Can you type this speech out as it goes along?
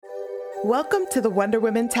Welcome to the Wonder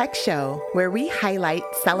Women Tech Show, where we highlight,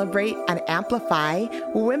 celebrate, and amplify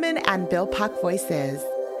women and BIPOC voices.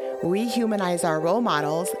 We humanize our role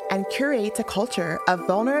models and curate a culture of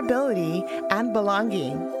vulnerability and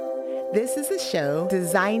belonging. This is a show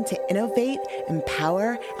designed to innovate,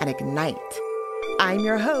 empower, and ignite. I'm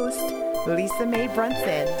your host, Lisa Mae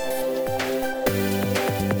Brunson.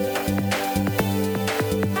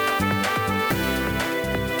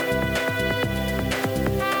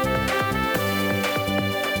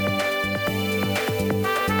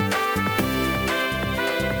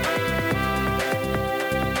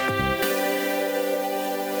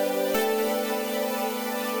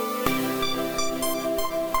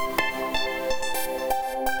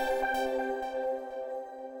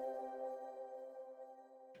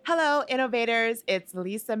 Hello, innovators. It's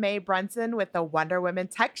Lisa Mae Brunson with the Wonder Women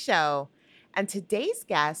Tech Show. And today's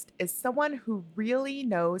guest is someone who really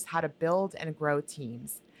knows how to build and grow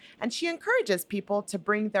teams. And she encourages people to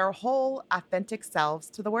bring their whole authentic selves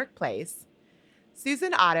to the workplace.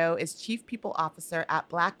 Susan Otto is Chief People Officer at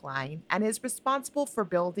BlackLine and is responsible for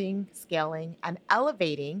building, scaling, and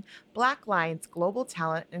elevating BlackLine's global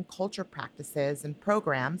talent and culture practices and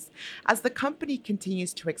programs as the company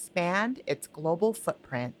continues to expand its global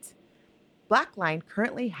footprint. BlackLine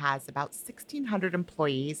currently has about 1,600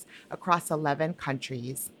 employees across 11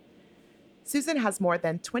 countries. Susan has more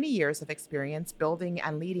than 20 years of experience building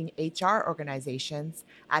and leading HR organizations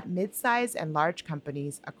at midsize and large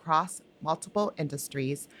companies across multiple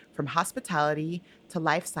industries, from hospitality to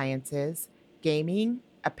life sciences, gaming,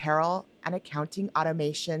 apparel, and accounting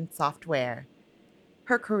automation software.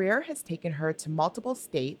 Her career has taken her to multiple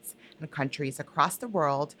states and countries across the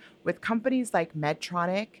world with companies like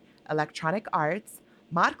Medtronic, Electronic Arts,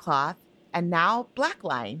 ModCloth, and now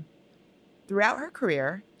BlackLine. Throughout her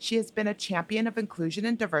career, she has been a champion of inclusion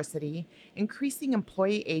and diversity, increasing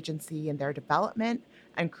employee agency in their development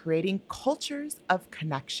and creating cultures of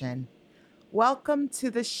connection. Welcome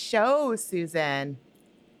to the show, Susan.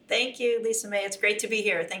 Thank you, Lisa Mae. It's great to be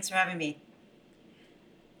here. Thanks for having me.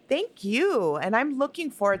 Thank you. And I'm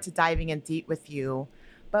looking forward to diving in deep with you.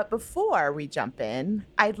 But before we jump in,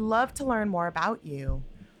 I'd love to learn more about you.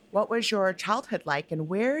 What was your childhood like and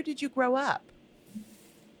where did you grow up?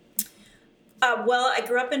 Well, I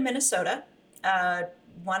grew up in Minnesota,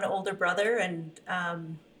 one older brother, and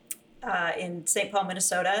in St. Paul,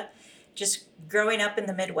 Minnesota. Just growing up in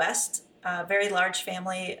the Midwest, very large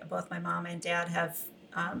family. Both my mom and dad have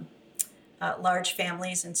large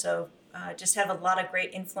families, and so just have a lot of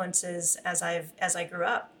great influences as I grew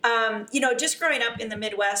up. Just growing up in the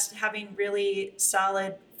Midwest, having really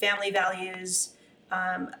solid family values,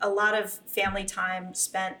 a lot of family time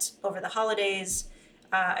spent over the holidays.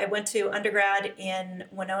 I went to undergrad in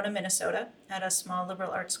Winona, Minnesota, at a small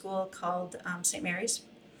liberal arts school called St. Mary's.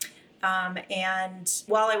 And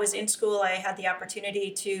while I was in school, I had the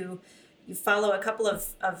opportunity to follow a couple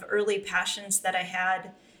of early passions that I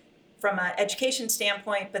had from an education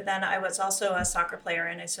standpoint, but then I was also a soccer player,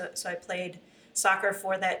 and so I played soccer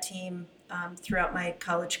for that team throughout my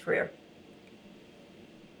college career.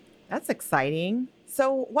 That's exciting.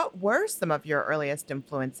 So, what were some of your earliest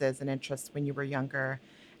influences and interests when you were younger?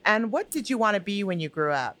 And what did you want to be when you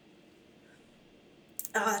grew up?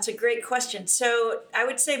 Oh, that's a great question. So, I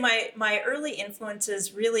would say my early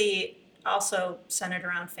influences really also centered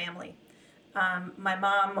around family. My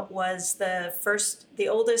mom was the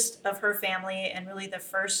oldest of her family, and really the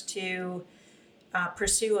first to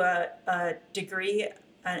pursue a degree,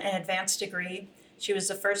 an advanced degree. She was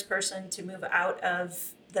the first person to move out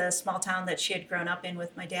of the small town that she had grown up in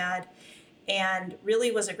with my dad, and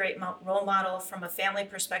really was a great role model from a family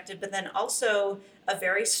perspective, but then also a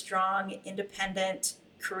very strong, independent,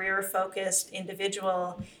 career-focused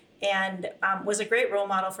individual, and was a great role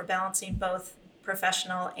model for balancing both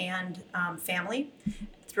professional and family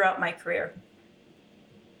throughout my career.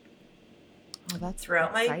 Oh, that's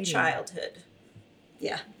throughout exciting. My childhood.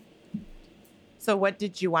 Yeah. So what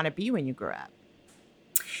did you want to be when you grew up?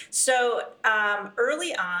 So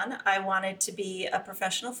early on, I wanted to be a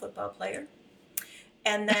professional football player.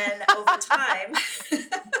 And then over time,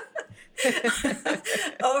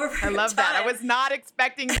 I love that. I was not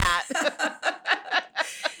expecting that.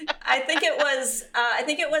 I think it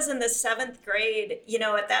was in the 7th grade.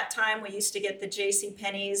 At that time, we used to get the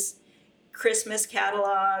JCPenney's Christmas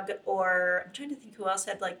catalog, or I'm trying to think who else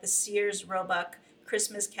had like the Sears Roebuck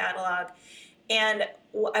Christmas catalog. And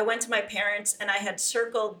I went to my parents and I had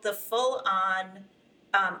circled the full-on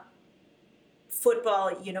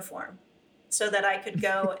football uniform so that I could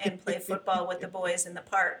go and play football with the boys in the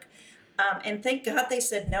park. And thank God they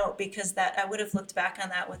said no, because that I would have looked back on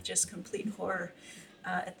that with just complete horror.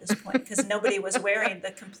 at this point because nobody was wearing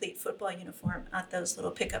the complete football uniform at those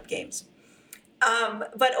little pickup games.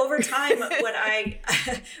 But over time, what I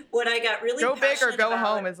got really Go big or passionate go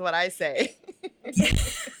home about, is what I say. yeah,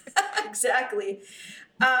 exactly.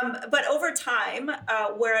 But over time,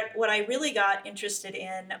 what I really got interested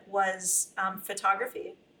in was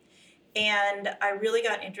photography, and I really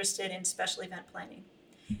got interested in special event planning.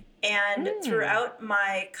 And Mm. throughout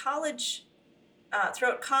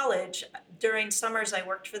college, during summers, I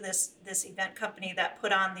worked for this event company that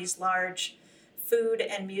put on these large food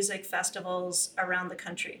and music festivals around the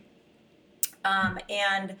country.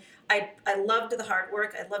 And I loved the hard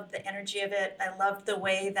work. I loved the energy of it. I loved the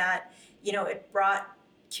way that, it brought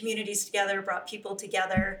communities together, brought people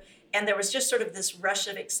together. And there was just sort of this rush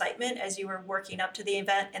of excitement as you were working up to the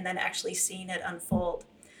event and then actually seeing it unfold.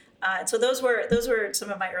 So those were some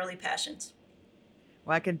of my early passions.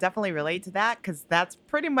 Well, I can definitely relate to that because that's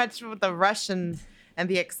pretty much what the rush and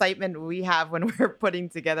the excitement we have when we're putting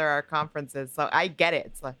together our conferences. So I get it.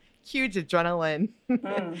 It's a huge adrenaline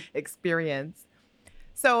Mm. experience.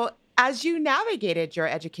 So, as you navigated your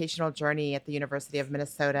educational journey at the University of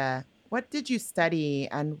Minnesota, what did you study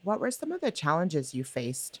and what were some of the challenges you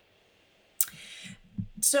faced?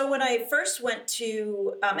 So when I first went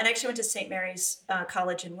to, and actually went to St. Mary's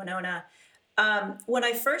College in Winona. One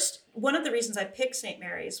of the reasons I picked St.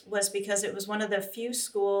 Mary's was because it was one of the few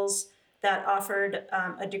schools that offered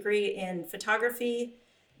a degree in photography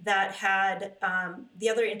that had, the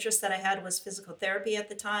other interest that I had was physical therapy at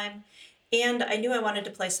the time. And I knew I wanted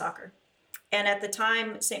to play soccer. And at the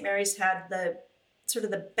time, St. Mary's had the sort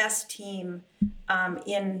of the best team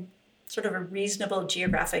in sort of a reasonable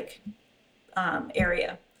geographic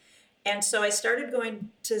area. And so I started going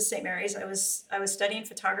to St. Mary's. I was studying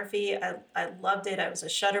photography. I loved it. I was a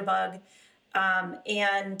shutterbug.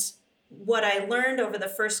 And what I learned over the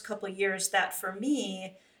first couple of years that for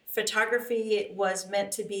me, photography was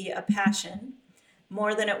meant to be a passion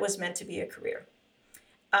more than it was meant to be a career.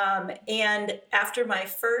 And after my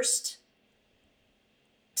first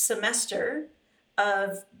semester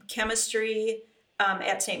of chemistry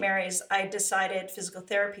at St. Mary's, I decided physical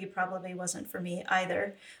therapy probably wasn't for me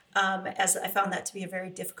either, as I found that to be a very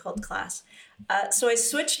difficult class. So I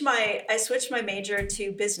switched my major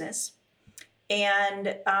to business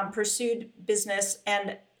and pursued business.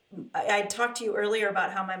 And I talked to you earlier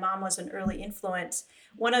about how my mom was an early influence.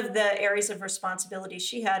 One of the areas of responsibility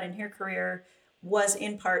she had in her career was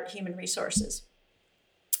in part human resources.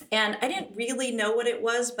 And I didn't really know what it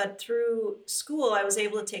was, but through school, I was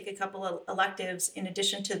able to take a couple of electives in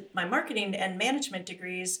addition to my marketing and management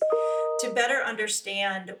degrees to better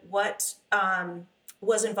understand what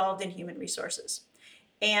was involved in human resources.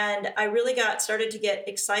 And I really started to get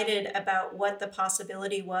excited about what the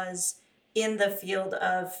possibility was in the field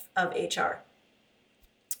of HR.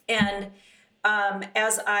 And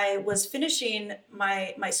as I was finishing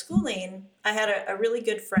my schooling, I had a really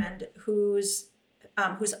good friend whose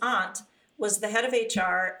aunt was the head of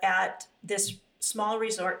HR at this small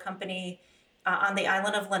resort company on the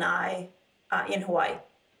island of Lanai in Hawaii.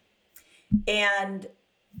 And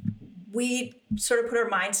we sort of put our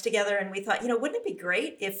minds together and we thought, wouldn't it be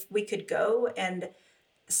great if we could go and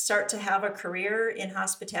start to have a career in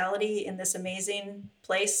hospitality in this amazing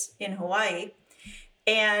place in Hawaii?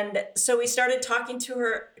 And so we started talking to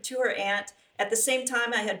her aunt. At the same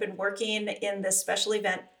time, I had been working in the special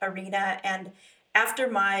event arena. And after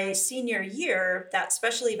my senior year, that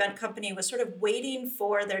special event company was sort of waiting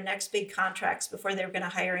for their next big contracts before they were going to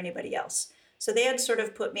hire anybody else. So they had sort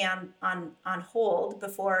of put me on hold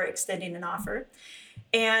before extending an offer.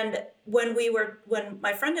 And when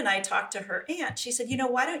my friend and I talked to her aunt, she said,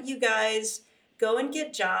 why don't you guys go and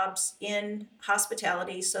get jobs in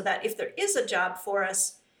hospitality so that if there is a job for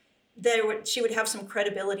us, she would have some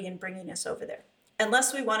credibility in bringing us over there.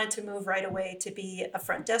 Unless we wanted to move right away to be a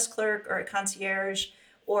front desk clerk or a concierge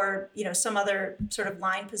or some other sort of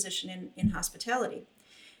line position in hospitality.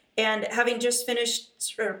 And having just finished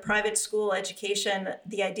sort of private school education,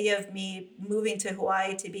 the idea of me moving to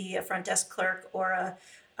Hawaii to be a front desk clerk or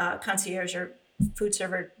a concierge or food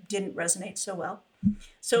server didn't resonate so well.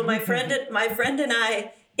 So my friend and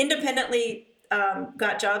I independently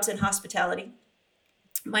got jobs in hospitality.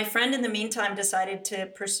 My friend, in the meantime, decided to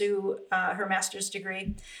pursue her master's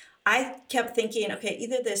degree. I kept thinking, okay,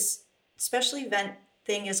 either this special event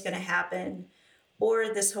thing is going to happen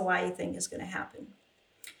or this Hawaii thing is going to happen.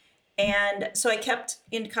 And so I kept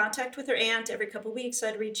in contact with her aunt. Every couple of weeks,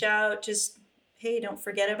 I'd reach out, just, hey, don't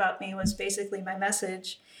forget about me, was basically my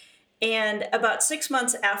message. And about 6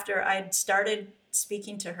 months after I'd started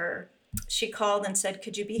speaking to her, she called and said,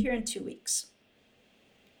 could you be here in 2 weeks?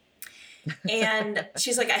 And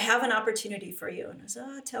she's like, I have an opportunity for you. And I said,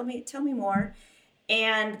 oh, tell me more.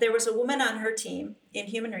 And there was a woman on her team in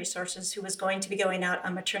human resources who was going to be going out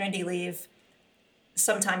on maternity leave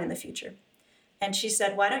sometime in the future. And she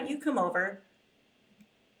said, why don't you come over,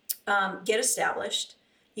 get established?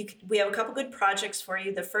 We have a couple good projects for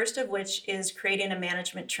you. The first of which is creating a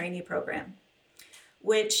management trainee program,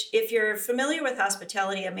 which, if you're familiar with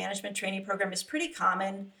hospitality, a management trainee program is pretty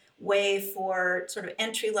common way for sort of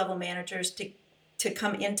entry-level managers to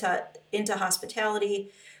come into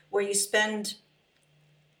hospitality, where you spend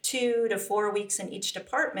 2 to 4 weeks in each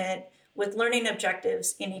department with learning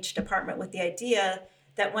objectives in each department, with the idea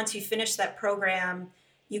that once you finish that program,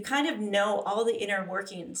 you kind of know all the inner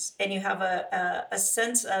workings and you have a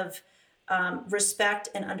sense of respect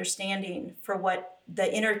and understanding for what the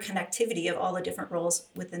interconnectivity of all the different roles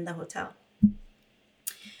within the hotel.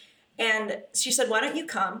 And she said, why don't you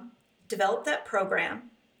come, develop that program,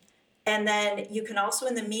 and then you can also,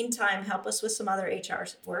 in the meantime, help us with some other HR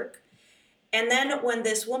work. And then when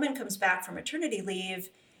this woman comes back from maternity leave,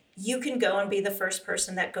 you can go and be the first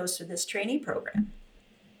person that goes through this trainee program.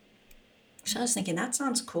 So I was thinking, that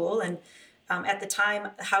sounds cool. And at the time,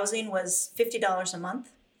 housing was $50 a month.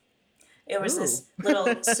 It was Ooh. this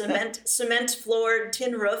little cement floored,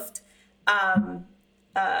 tin roofed,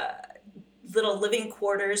 little living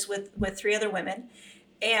quarters with 3 other women.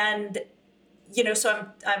 And, so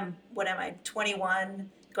I'm what am I, 21,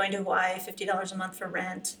 going to Hawaii, $50 a month for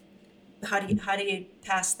rent. How do you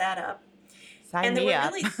pass that up? Sign And there me were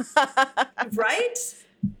up. really, right,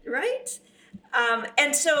 right.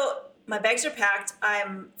 And so my bags are packed.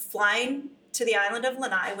 I'm flying to the island of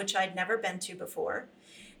Lanai, which I'd never been to before.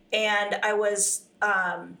 And I was,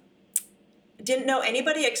 didn't know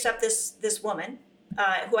anybody except this woman,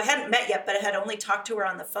 who I hadn't met yet, but I had only talked to her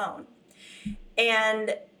on the phone.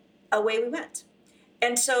 And away we went.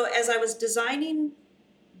 And so as I was designing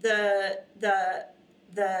the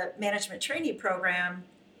management trainee program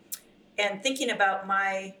and thinking about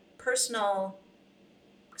my personal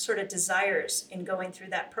sort of desires in going through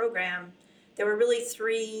that program, there were really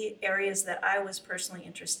 3 areas that I was personally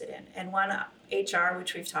interested in. And one, HR,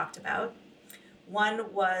 which we've talked about.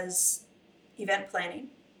 One was event planning.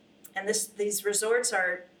 And these resorts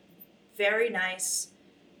are very nice.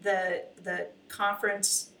 The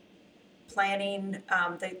conference planning,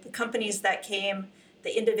 the companies that came,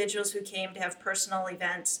 the individuals who came to have personal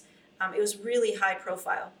events, it was really high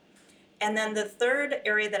profile. And then the third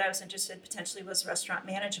area that I was interested in potentially was restaurant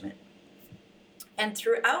management. And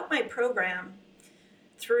throughout my program,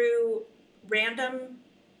 through random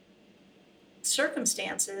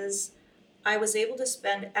circumstances, I was able to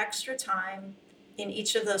spend extra time in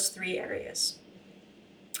each of those 3 areas.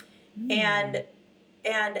 And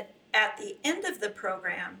at the end of the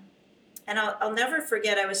program, and I'll never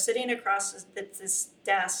forget, I was sitting across this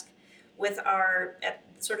desk with at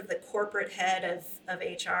sort of the corporate head of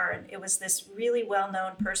HR, and it was this really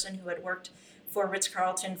well-known person who had worked for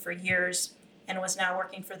Ritz-Carlton for years and was now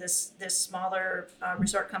working for this smaller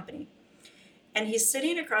resort company. And he's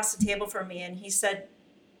sitting across the table from me, and he said,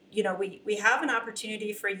 we have an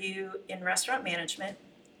opportunity for you in restaurant management.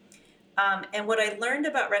 And what I learned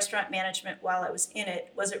about restaurant management while I was in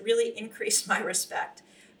it was it really increased my respect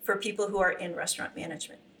for people who are in restaurant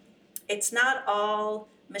management. It's not all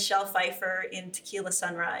Michelle Pfeiffer in Tequila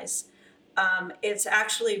Sunrise. It's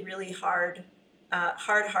actually really hard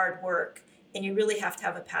work, and you really have to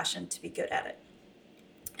have a passion to be good at it.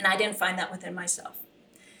 And I didn't find that within myself.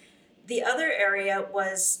 The other area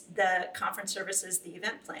was the conference services, the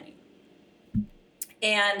event planning.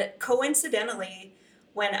 And coincidentally,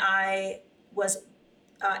 when I was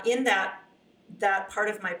in that part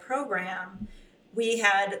of my program, we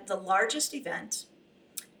had the largest event,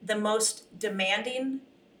 the most demanding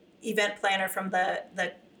event planner from the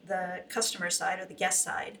customer side or the guest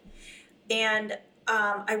side. And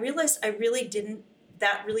I realized that really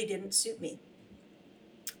didn't suit me.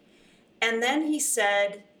 And then he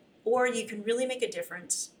said, or you can really make a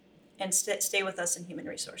difference and stay with us in human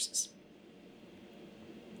resources.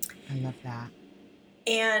 I love that.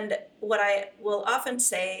 And what I will often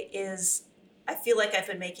say is, I feel like I've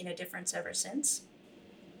been making a difference ever since,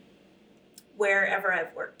 wherever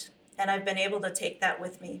I've worked. And I've been able to take that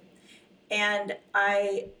with me. And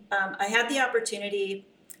I had the opportunity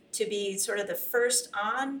to be sort of the first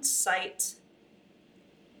on-site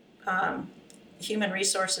human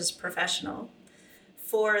resources professional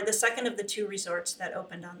for the second of the 2 resorts that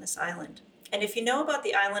opened on this island. And if you know about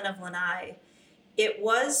the island of Lanai, it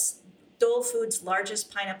was Dole Foods'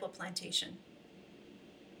 largest pineapple plantation,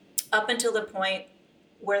 up until the point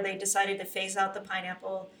where they decided to phase out the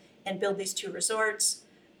pineapple and build these 2 resorts.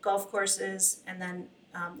 golf courses, and then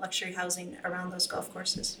luxury housing around those golf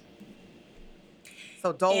courses.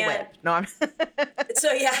 So Dole And Whip. No, I'm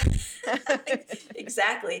so, yeah,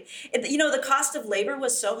 exactly. The cost of labor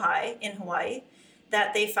was so high in Hawaii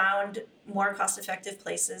that they found more cost effective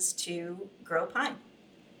places to grow pine.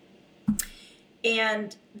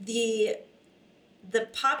 And the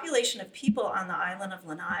population of people on the island of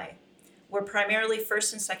Lanai were primarily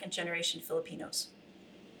first and second generation Filipinos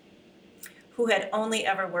who had only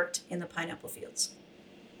ever worked in the pineapple fields.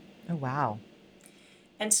 Oh, wow.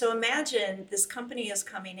 And so imagine this company is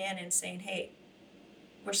coming in and saying, hey,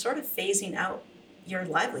 we're sort of phasing out your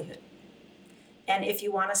livelihood. And if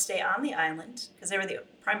you want to stay on the island, because they were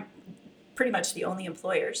pretty much the only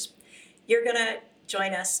employers, you're going to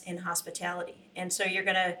join us in hospitality. And so you're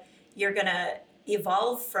going to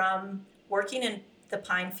evolve from working in the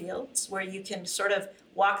pine fields, where you can sort of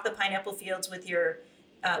walk the pineapple fields with your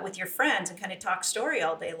friends and kind of talk story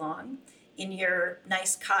all day long in your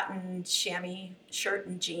nice cotton chamois shirt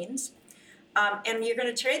and jeans. And you're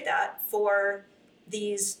going to trade that for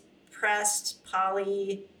these pressed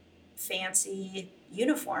poly fancy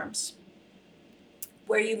uniforms,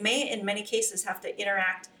 where you may in many cases have to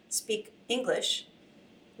speak English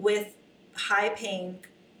with high paying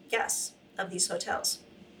guests of these hotels.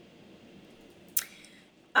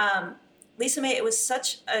 Lisa May, it was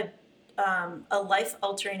such a life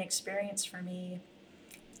altering experience for me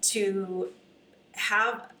to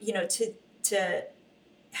have, to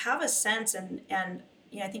have a sense, and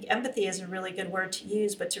I think empathy is a really good word to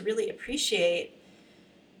use, but to really appreciate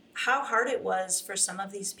how hard it was for some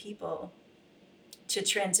of these people to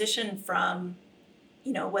transition from,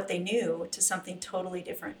 what they knew to something totally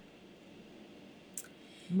different.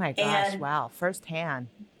 Oh my gosh. And Wow. Firsthand.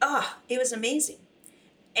 it was amazing.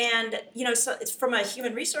 And, so it's from a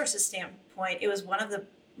human resources standpoint, it was one of the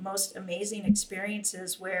most amazing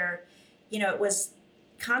experiences where, it was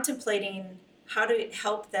contemplating how to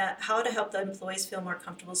help the employees feel more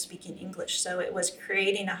comfortable speaking English. So it was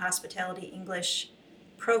creating a hospitality English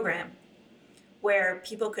program where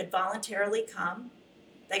people could voluntarily come.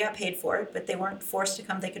 They got paid for it, but they weren't forced to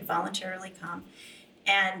come. They could voluntarily come.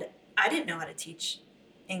 And I didn't know how to teach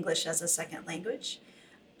English as a second language,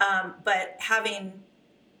 but having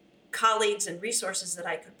colleagues and resources that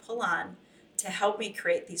I could pull on to help me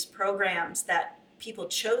create these programs that people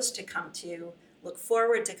chose to come to, look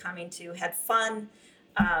forward to coming to, had fun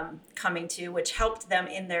coming to, which helped them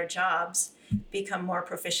in their jobs become more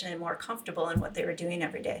proficient and more comfortable in what they were doing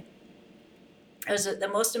every day. It was the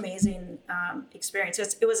most amazing experience.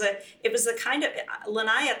 It was a kind of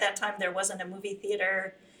Lanai at that time. There wasn't a movie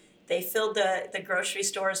theater. They filled the grocery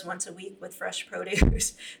stores once a week with fresh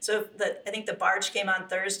produce. So I think the barge came on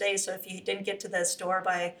Thursday. So if you didn't get to the store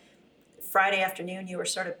by Friday afternoon, you were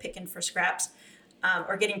sort of picking for scraps,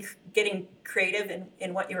 or getting creative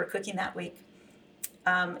in what you were cooking that week.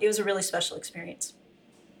 It was a really special experience.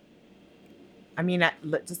 I mean,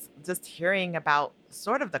 just hearing about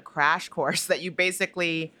sort of the crash course that you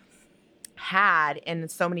basically had in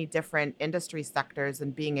so many different industry sectors,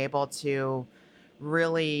 and being able to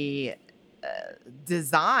really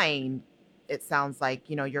design, it sounds like,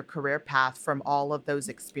 your career path from all of those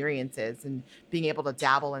experiences, and being able to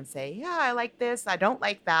dabble and say, yeah, I like this, I don't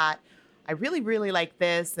like that, I really really like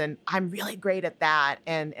this, and I'm really great at that,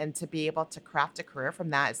 and to be able to craft a career from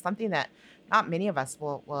that is something that not many of us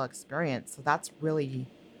will experience. So that's really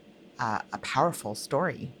a powerful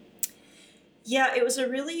story. Yeah, it was a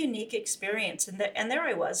really unique experience, and there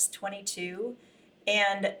I was, 22,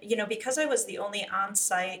 and because I was the only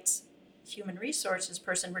on-site human resources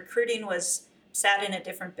person, recruiting was sat in a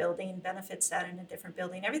different building, benefits sat in a different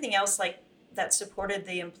building, everything else like that supported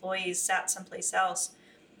the employees sat someplace else.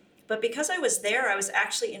 But because I was there, I was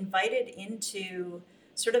actually invited into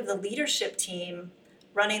sort of the leadership team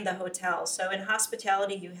running the hotel. So in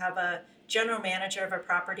hospitality, you have a general manager of a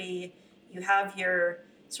property, you have your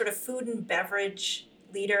sort of food and beverage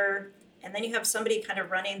leader, and then you have somebody kind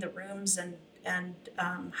of running the rooms and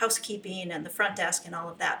housekeeping and the front desk and all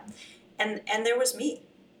of that. And there was me.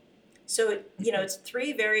 So it's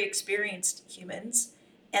three very experienced humans,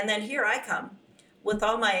 and then here I come with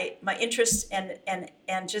all my interests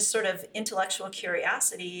and just sort of intellectual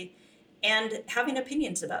curiosity and having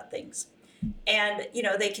opinions about things. And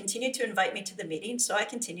they continued to invite me to the meetings, so I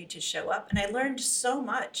continued to show up, and I learned so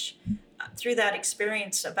much through that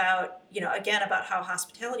experience about again about how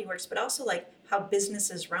hospitality works, but also like how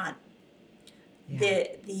businesses run. Yeah.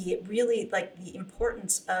 The really like the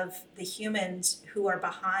importance of the humans who are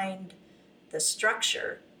behind the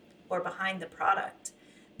structure or behind the product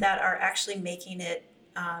that are actually making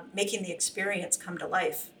the experience come to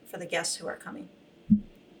life for the guests who are coming.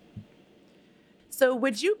 So,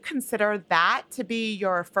 would you consider that to be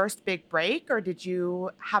your first big break, or did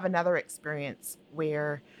you have another experience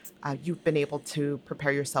where you've been able to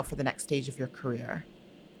prepare yourself for the next stage of your career?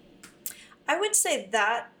 I would say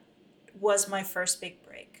that was my first big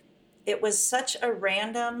break. It was such a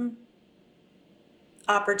random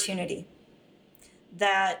opportunity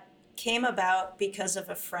that came about because of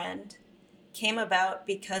a friend, came about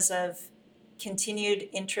because of continued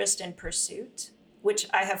interest and pursuit, which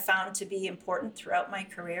I have found to be important throughout my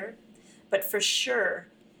career. But for sure,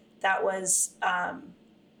 that was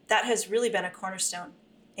that has really been a cornerstone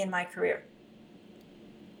in my career.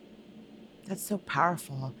 That's so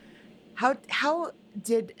powerful. How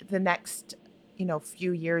did the next,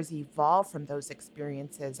 few years evolve from those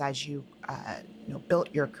experiences as you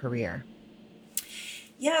built your career?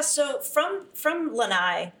 Yeah, so from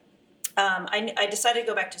Lanai, I decided to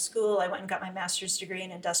go back to school. I went and got my master's degree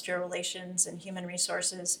in industrial relations and human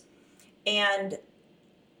resources. And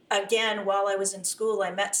again, while I was in school,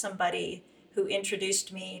 I met somebody who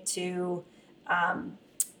introduced me to um,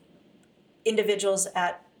 individuals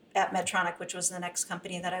at Medtronic, which was the next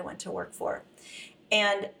company that I went to work for.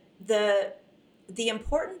 And the the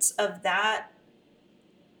importance of that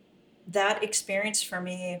experience for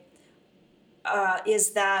me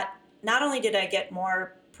is that not only did I get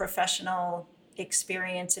more professional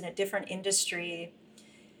experience in a different industry,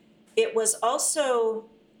 it was also,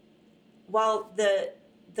 while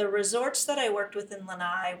the resorts that I worked with in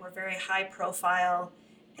Lanai were very high profile,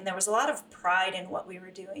 and there was a lot of pride in what we were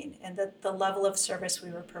doing and the level of service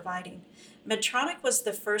we were providing. Medtronic was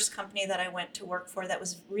the first company that I went to work for that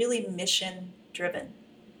was really mission driven.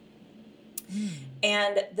 Mm.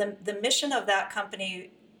 And the mission of that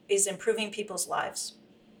company is improving people's lives.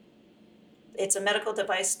 It's a medical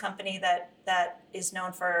device company that is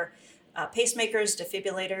known for pacemakers,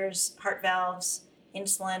 defibrillators, heart valves,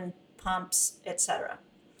 insulin pumps, etc.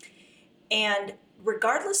 And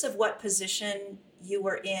regardless of what position you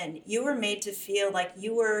were in, you were made to feel like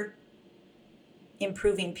you were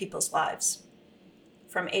improving people's lives,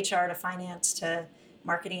 from HR to finance to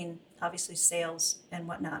marketing, obviously sales and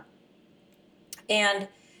whatnot. And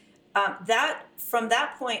that from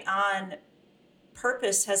that point on,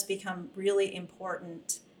 purpose has become really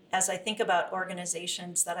important as I think about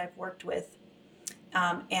organizations that I've worked with,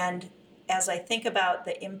 and as I think about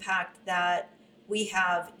the impact that we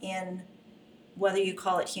have in, whether you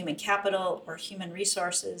call it human capital or human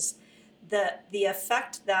resources, the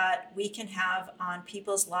effect that we can have on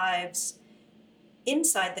people's lives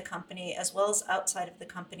inside the company as well as outside of the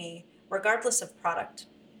company, regardless of product,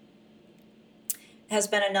 has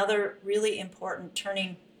been another really important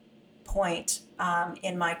turning point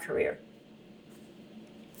in my career.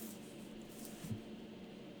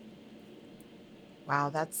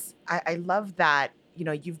 Wow, I love that,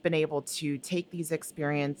 you've been able to take these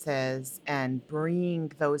experiences and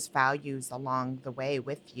bring those values along the way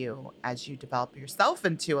with you as you develop yourself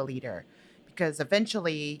into a leader. Because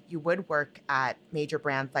eventually you would work at major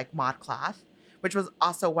brands like ModCloth, which was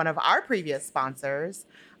also one of our previous sponsors,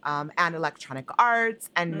 and Electronic Arts,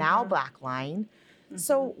 and now Mm-hmm. BlackLine. Mm-hmm.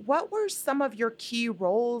 So, what were some of your key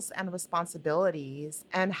roles and responsibilities,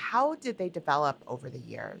 and how did they develop over the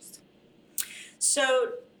years?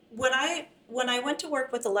 So when I went to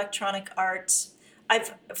work with Electronic Arts,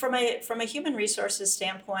 I've from a human resources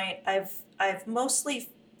standpoint, I've mostly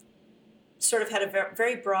sort of had a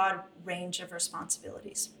very broad range of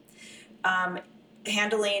responsibilities, um,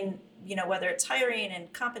 handling, whether it's hiring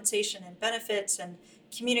and compensation and benefits and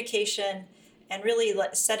communication, and really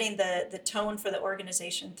setting the tone for the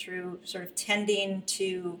organization through sort of tending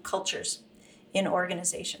to cultures in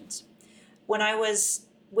organizations. When I was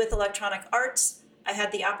with Electronic Arts, I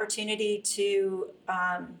had the opportunity to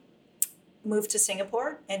move to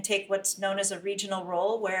Singapore and take what's known as a regional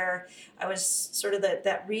role, where I was sort of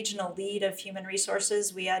that regional lead of human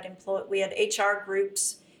resources. We had HR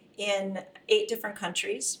groups in 8 different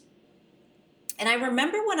countries, and I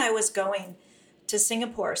remember when I was going to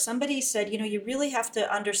Singapore, somebody said, you really have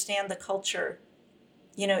to understand the culture,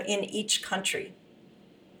 in each country.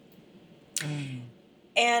 Mm.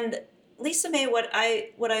 And Lisa May, what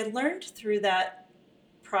I learned through that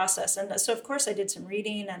process, and so of course I did some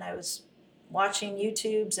reading and I was watching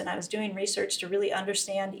YouTubes and I was doing research to really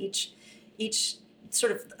understand each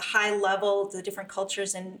sort of high level, the different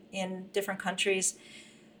cultures in different countries.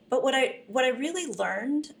 But what I really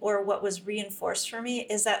learned, or what was reinforced for me,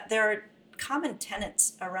 is that there are common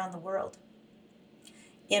tenets around the world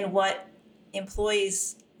in what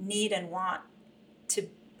employees need and want to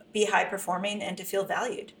be high performing and to feel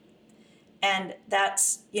valued. And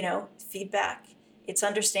that's, feedback, It's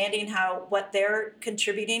understanding how what they're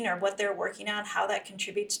contributing or what they're working on, how that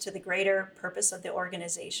contributes to the greater purpose of the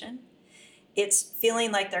organization. It's feeling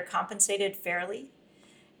like they're compensated fairly.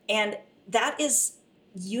 And that is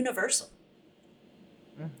universal.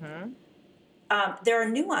 Hmm. There are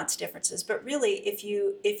nuanced differences, but really, if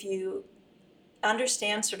you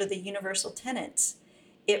understand sort of the universal tenets,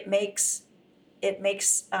 it makes it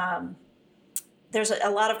makes there's a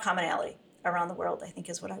lot of commonality around the world. I think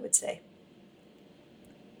is what I would say.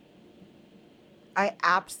 I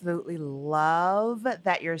absolutely love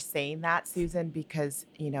that you're saying that, Susan, because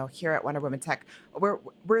here at Wonder Woman Tech, we're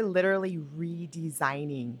we're literally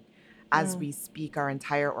redesigning as Mm, we speak our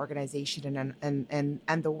entire organization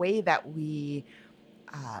and the way that we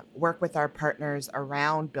work with our partners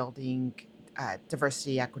around building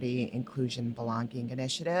diversity, equity, inclusion, belonging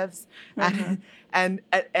initiatives, mm-hmm, and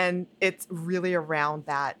and it's really around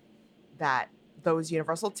that those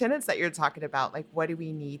universal tenets that you're talking about. Like, what do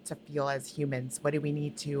we need to feel as humans? What do we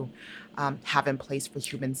need to have in place for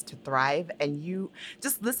humans to thrive? And you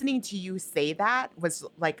just listening to you say that was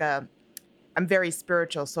like a I'm very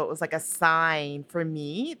spiritual, so it was like a sign for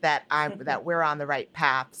me that we're on the right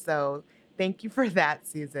path. So thank you for that,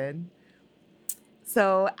 Susan.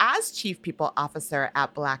 So, as Chief People Officer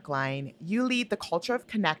at BlackLine, you lead the culture of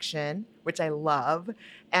connection, which I love,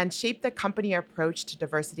 and shape the company approach to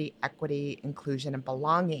diversity, equity, inclusion, and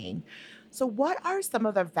belonging. So, what are some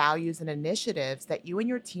of the values and initiatives that you and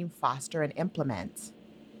your team foster and implement?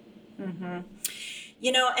 mm-hmm.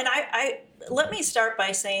 And I let me start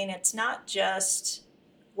by saying it's not just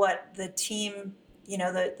what the team,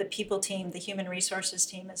 the people team, the human resources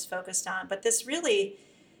team is focused on, but this really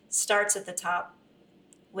starts at the top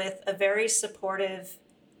with a very supportive,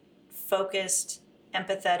 focused,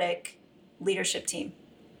 empathetic leadership team.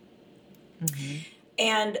 Hmm.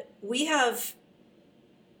 And we have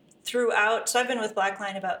throughout, so I've been with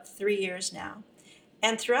Blackline about 3 years now.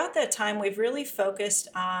 And throughout that time, we've really focused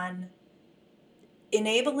on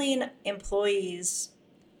enabling employees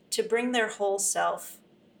to bring their whole self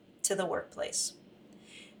to the workplace.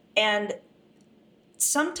 And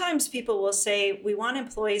sometimes people will say, we want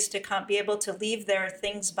employees to be able to leave their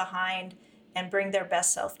things behind and bring their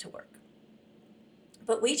best self to work.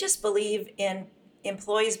 But we just believe in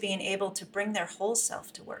employees being able to bring their whole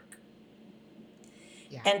self to work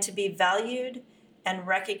Yeah. and to be valued and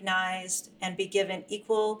recognized and be given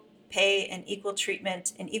equal pay and equal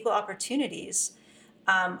treatment and equal opportunities,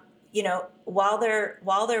 while they're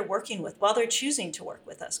while they're choosing to work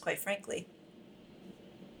with us, quite frankly.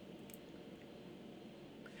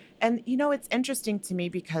 And it's interesting to me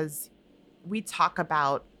because we talk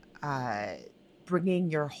about uh,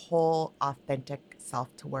 bringing your whole authentic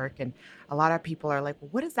self to work. And a lot of people are like, well,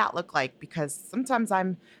 what does that look like? Because sometimes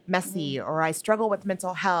I'm Mm-hmm. messy, or I struggle with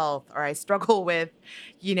mental health, or I struggle with,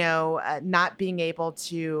 not being able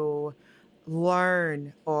to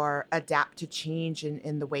learn or adapt to change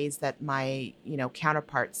in the ways that my,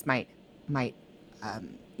 counterparts might,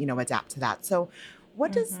 adapt to that. So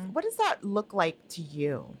Mm-hmm. what does that look like to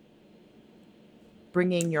you?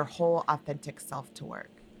 Bringing your whole authentic self to work.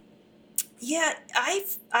 Yeah,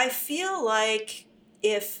 I feel like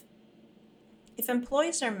if if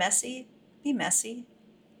employees are messy, be messy.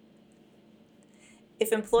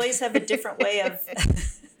 If employees have a different way of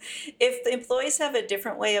if the employees have a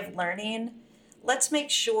different way of learning, let's make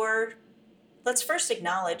sure let's first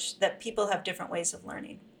acknowledge that people have different ways of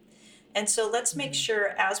learning. And so let's make Mhm. sure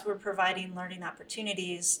as we're providing learning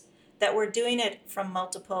opportunities that we're doing it from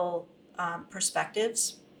multiple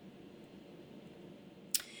perspectives.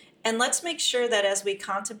 And let's make sure that as we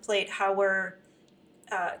contemplate how we're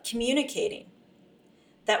communicating,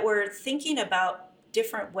 that we're thinking about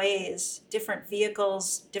different ways, different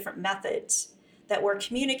vehicles, different methods that we're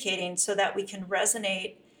communicating so that we can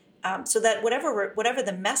resonate, so that whatever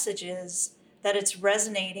the message is, that it's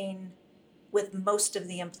resonating with most of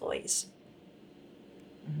the employees.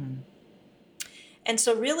 Mhm. And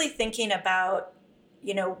so, really thinking about,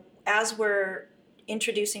 as we're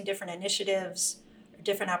introducing different initiatives or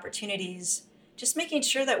different opportunities, just making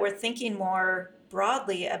sure that we're thinking more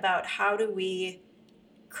broadly about how do we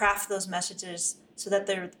craft those messages so that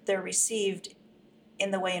they're received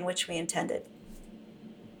in the way in which we intended.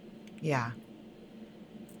 Yeah.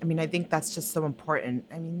 I mean, I think that's just so important.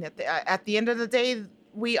 I mean, at the end of the day,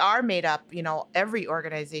 we are made up, every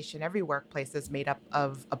organization, every workplace is made up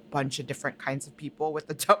of a bunch of different kinds of people with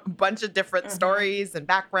a bunch of different Mm-hmm. stories and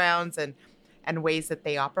backgrounds and ways that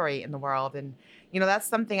they operate in the world. And that's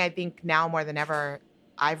something I think now more than ever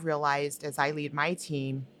I've realized as I lead my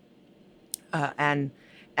team, and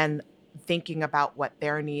and thinking about what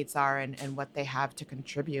their needs are and what they have to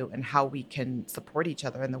contribute and how we can support each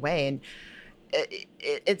other in the way. And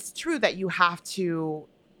it's true that you have to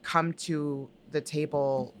come to the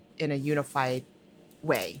table in a unified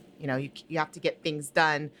way. You have to get things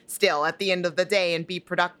done still at the end of the day and be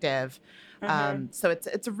productive. Mm-hmm. So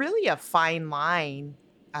it's really a fine line,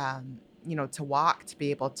 to walk to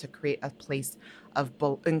be able to create a place of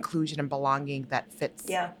inclusion and belonging that fits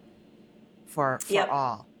Yeah. for Yep.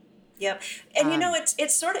 all. Yep. And Um,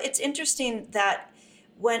 it's interesting that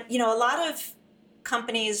when, a lot of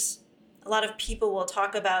companies, a lot of people will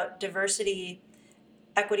talk about diversity,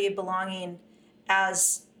 equity, and belonging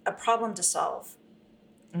as a problem to solve.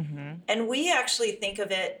 mhm. And we actually think of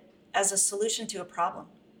it as a solution to a problem.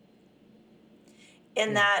 In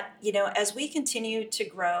Yeah. that, as we continue to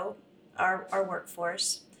grow our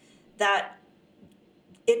workforce, that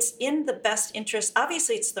it's in the best interest,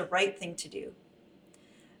 obviously, it's the right thing to do,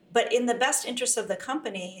 but in the best interest of the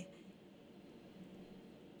company,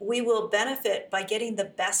 we will benefit by getting the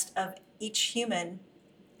best of each human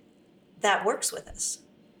that works with us.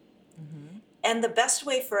 Mhm. And the best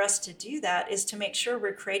way for us to do that is to make sure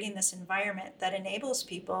we're creating this environment that enables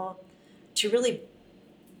people to really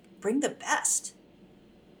bring the best.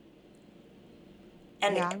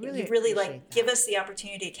 And Yeah, I really you really appreciate give that. us the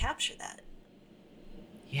opportunity to capture that.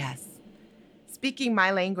 Yes. Speaking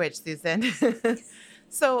my language, Susan.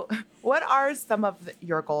 So, what are some of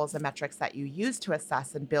your goals and metrics that you use to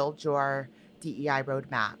assess and build your DEI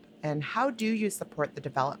roadmap? And how do you support the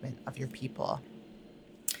development of your people?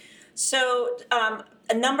 So,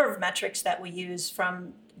 a number of metrics that we use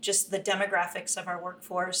from just the demographics of our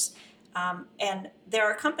workforce. And there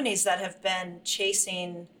are companies that have been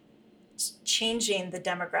changing the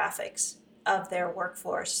demographics of their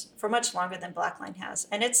workforce for much longer than BlackLine has.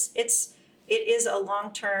 And it is a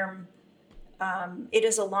long term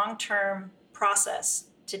process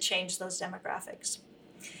to change those demographics.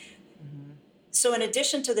 Mhm. So, in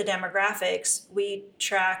addition to the demographics, we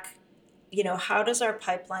track, how does our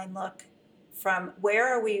pipeline look? From where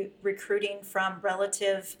are we recruiting from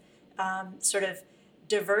relative sort of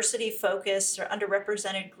diversity focused or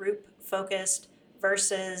underrepresented group focused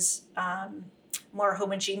versus more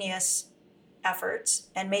homogeneous efforts,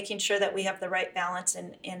 and making sure that we have the right balance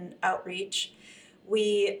in outreach.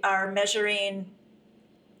 We are measuring,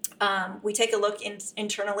 we take a look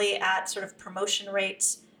internally at sort of promotion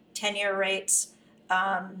rates, tenure rates,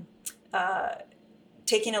 um, uh,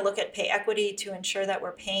 taking a look at pay equity to ensure that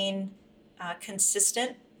we're paying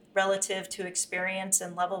consistent relative to experience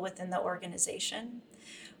and level within the organization.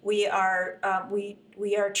 We are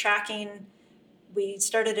tracking. We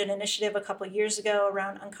started an initiative a couple of years ago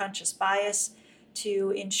around unconscious bias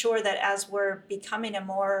to ensure that as we're becoming a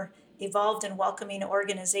more evolved and welcoming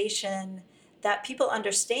organization, that people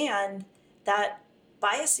understand that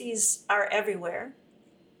biases are everywhere,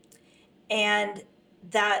 and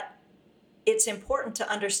that it's important to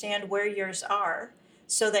understand where yours are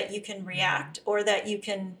so that you can Mhm. react, or that you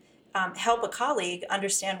can help a colleague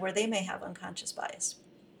understand where they may have unconscious bias.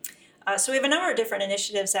 So we have a number of different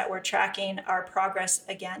initiatives that we're tracking our progress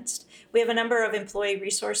against. We have a number of employee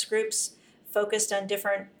resource groups focused on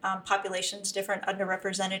different populations, different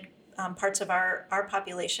underrepresented parts of our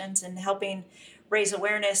populations, and helping raise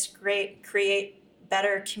awareness, create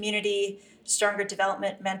better community, stronger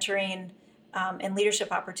development, mentoring, and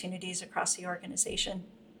leadership opportunities across the organization.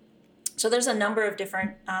 So there's a number of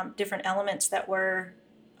different elements that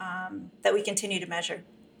we continue to measure.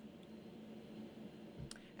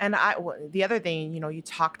 And the other thing, you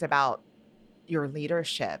talked about your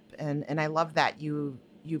leadership, and I love that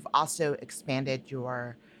you've also expanded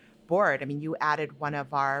your board. I mean, you added one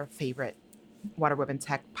of our favorite Wonder Women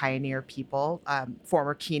Tech pioneer people,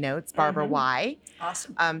 former keynotes, Barbara Mm-hmm. Y,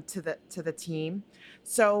 Awesome. to the team.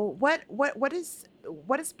 So what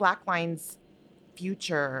is BlackLine's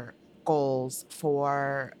future goals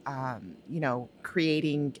for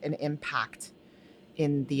creating an impact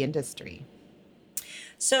in the industry?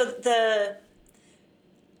 So the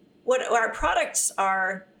what our products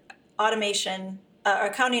are: automation,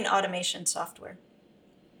 accounting automation software.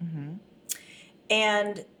 Hmm.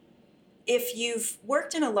 And if you've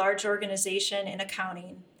worked in a large organization in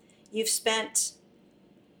accounting, you've spent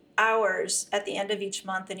hours at the end of each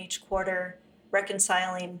month and each quarter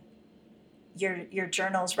reconciling your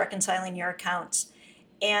journals, reconciling your accounts.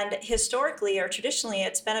 And historically or traditionally,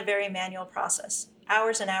 it's been a very manual process.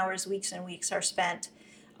 Hours and hours, weeks and weeks are spent.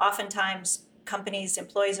 Oftentimes,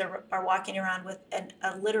 employees are walking around with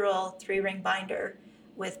a literal 3-ring binder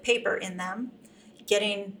with paper in them,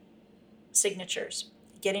 getting signatures,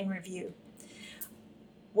 getting review.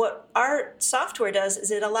 What our software does is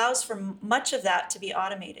it allows for much of that to be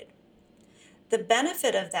automated. The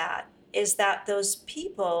benefit of that is that those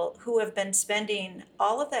people who have been spending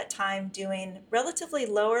all of that time doing relatively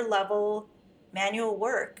lower level manual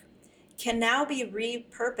work can now be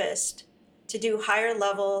repurposed to do higher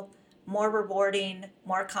level, more rewarding,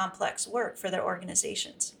 more complex work for their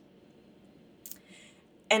organizations.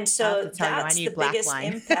 And I have to so tell you, I that's the need biggest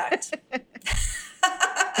BlackLine. impact.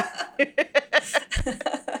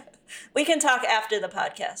 We can talk after the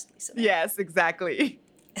podcast, Lisa May. Yes, exactly.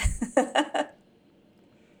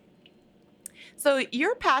 So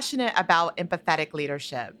you're passionate about empathetic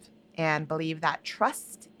leadership and believe that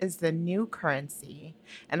trust is the new currency.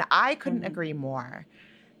 And I couldn't Mhm. agree more.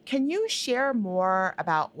 Can you share more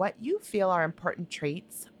about what you feel are important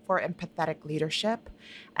traits for empathetic leadership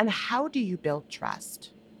and how do you build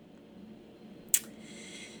trust?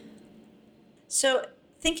 So,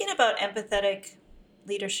 thinking about empathetic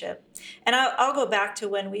leadership, and I'll go back to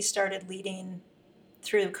when we started leading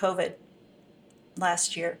through COVID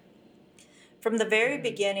last year. From the very Mhm.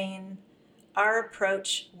 beginning, our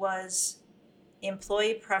approach was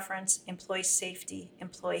employee preference, employee safety,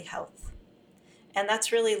 employee health. And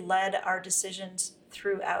that's really led our decisions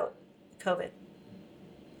throughout COVID.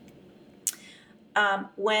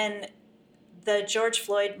 When the George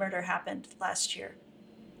Floyd murder happened last year,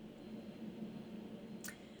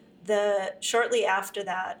 shortly after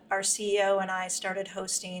that, our CEO and I started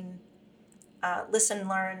hosting listen,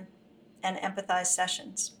 learn, and empathize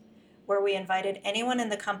sessions where we invited anyone in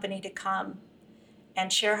the company to come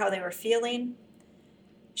and share how they were feeling,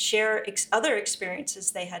 share other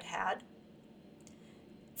experiences they had had,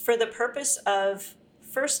 for the purpose of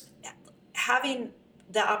first having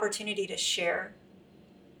the opportunity to share.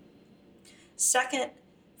 Second,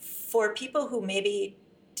 for people who maybe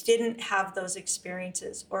didn't have those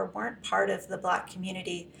experiences or weren't part of the Black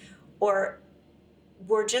community or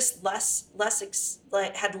were just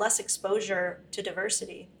had less exposure to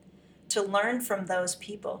diversity, to learn from those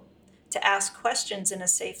people, to ask questions in a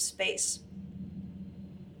safe space.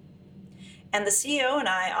 And the CEO and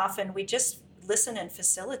I often, we just listen and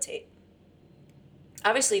facilitate.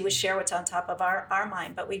 Obviously, we share what's on top of our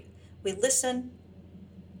mind, but we listen,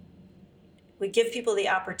 we give people the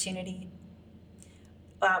opportunity.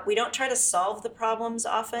 We don't try to solve the problems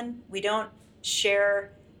often. We don't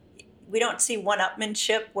see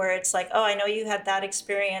one-upmanship where it's like, oh, I know you had that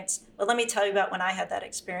experience, but let me tell you about when I had that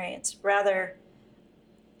experience. Rather,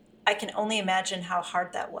 I can only imagine how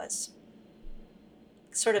hard that was.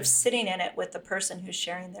 Sort of Yeah. sitting in it with the person who's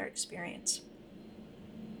sharing their experience.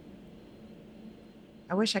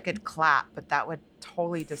 I wish I could clap, but that would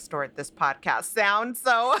totally distort this podcast sound.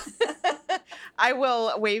 So I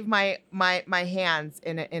will wave my hands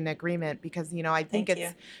in agreement because I think Thank you.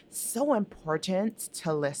 it's so important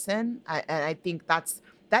to listen, and I think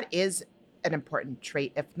that is an important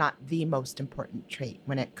trait, if not the most important trait,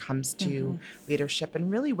 when it comes to Mm-hmm. leadership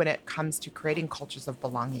and really when it comes to creating cultures of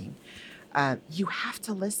belonging. You have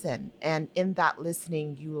to listen, and in that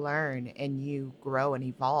listening, you learn and you grow and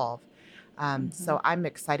evolve. Mm-hmm. So I'm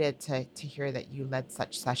excited to hear that you led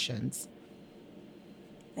such sessions.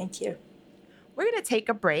 Thank you. We're going to take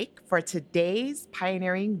a break for today's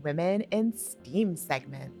Pioneering Women in STEAM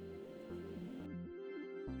segment.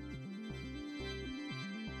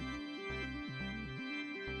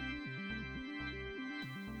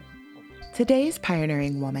 Today's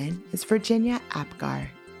pioneering woman is Virginia Apgar.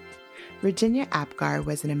 Virginia Apgar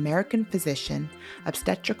was an American physician,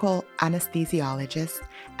 obstetrical anesthesiologist,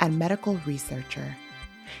 and medical researcher.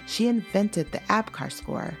 She invented the Apgar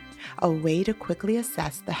score, a way to quickly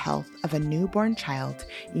assess the health of a newborn child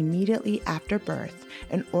immediately after birth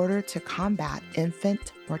in order to combat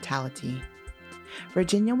infant mortality.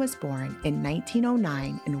 Virginia was born in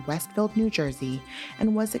 1909 in Westfield, New Jersey,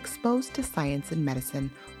 and was exposed to science and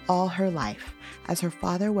medicine all her life, as her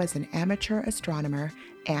father was an amateur astronomer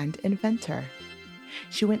and inventor.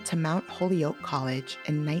 She went to Mount Holyoke College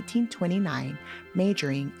in 1929,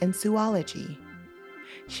 majoring in zoology.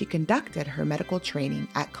 She conducted her medical training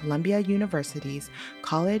at Columbia University's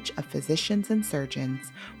College of Physicians and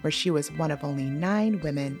Surgeons, where she was one of only 9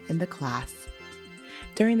 women in the class.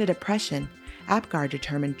 During the Depression, Apgar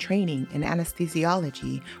determined training in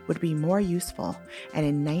anesthesiology would be more useful, and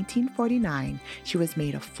in 1949, she was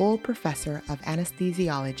made a full professor of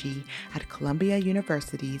anesthesiology at Columbia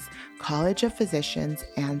University's College of Physicians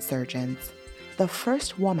and Surgeons, the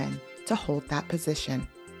first woman to hold that position.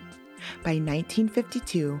 By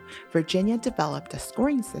 1952, Virginia developed a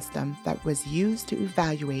scoring system that was used to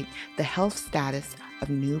evaluate the health status of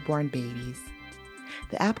newborn babies.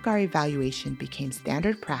 The APGAR evaluation became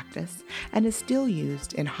standard practice and is still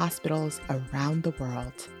used in hospitals around the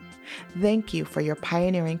world. Thank you for your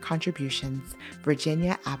pioneering contributions,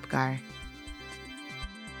 Virginia APGAR.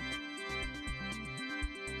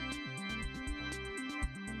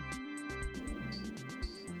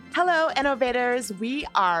 Hello, innovators. We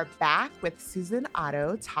are back with Susan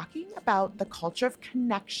Otto talking about the culture of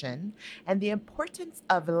connection and the importance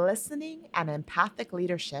of listening and empathic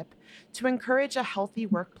leadership to encourage a healthy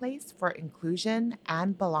workplace for inclusion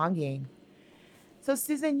and belonging. So,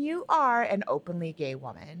 Susan, you are an openly gay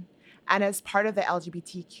woman. And as part of the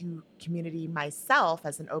LGBTQ community myself,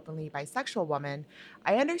 as an openly bisexual woman,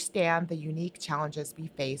 I understand the unique challenges we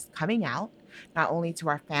face coming out, not only to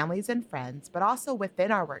our families and friends, but also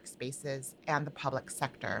within our workspaces and the public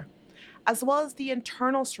sector, as well as the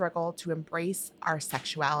internal struggle to embrace our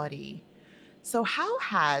sexuality. So, how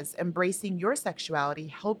has embracing your sexuality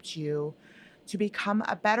helped you to become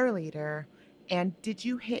a better leader? And did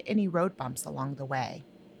you hit any road bumps along the way?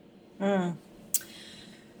 Mm.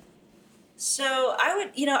 So I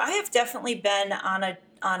would, I have definitely been on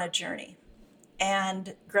a journey.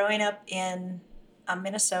 And growing up in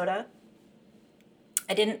Minnesota,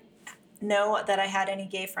 I didn't know that I had any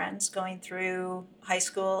gay friends going through high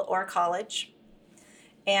school or college.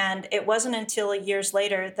 And it wasn't until years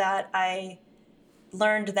later that I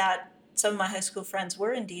learned that some of my high school friends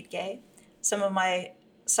were indeed gay. Some of my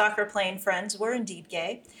soccer playing friends were indeed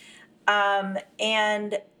gay.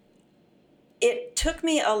 And it took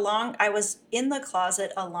me I was in the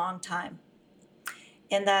closet a long time,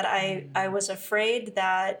 in that I Mm, was afraid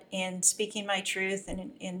that in speaking my truth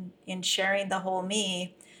and in sharing the whole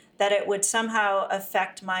me, that it would somehow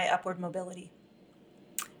affect my upward mobility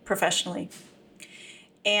professionally.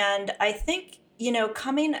 And I think,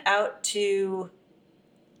 coming out to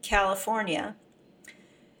California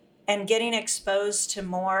and getting exposed to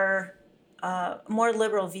more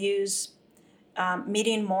liberal views,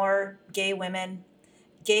 meeting more gay women,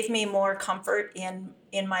 gave me more comfort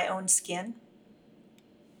in my own skin.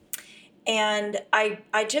 And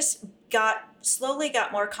I just slowly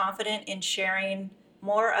got more confident in sharing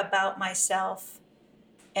more about myself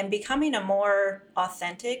and becoming a more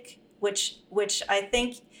authentic, which I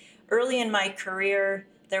think early in my career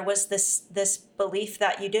there was this belief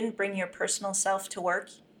that you didn't bring your personal self to work.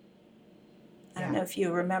 I don't yeah. know if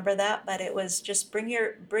you remember that, but it was just bring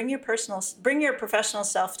your professional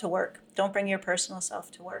self to work. Don't bring your personal self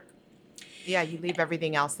to work. Yeah, you leave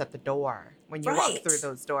everything else at the door when you walk through Right.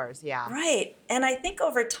 those doors. Yeah. Right. And I think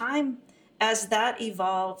over time, as that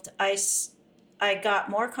evolved, I got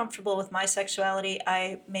more comfortable with my sexuality.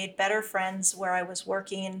 I made better friends where I was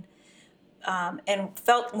working, and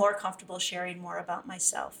felt more comfortable sharing more about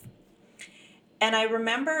myself. And I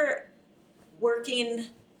remember working,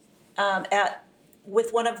 at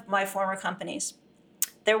with one of my former companies.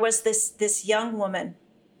 There was this young woman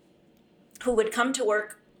who would come to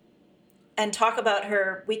work and talk about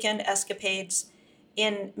her weekend escapades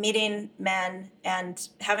in meeting men and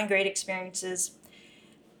having great experiences.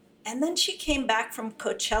 And then she came back from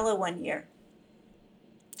Coachella one year,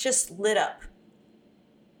 just lit up.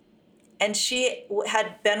 And she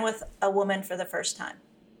had been with a woman for the first time.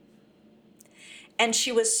 And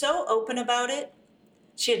she was so open about it.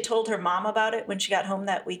 She had told her mom about it when she got home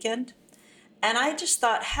that weekend. And I just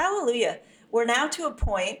thought, hallelujah, we're now to a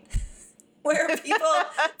point where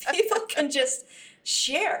people can just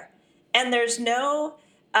share. And there was no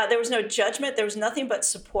judgment. There was nothing but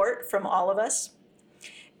support from all of us.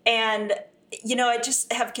 And, I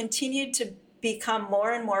just have continued to become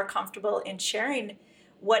more and more comfortable in sharing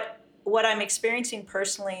what I'm experiencing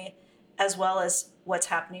personally, as well as what's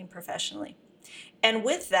happening professionally. And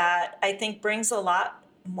with that, I think brings a lot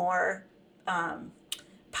more, um,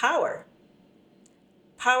 power.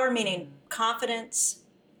 Power meaning Mm, confidence,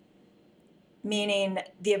 meaning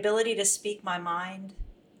the ability to speak my mind,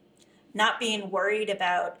 not being worried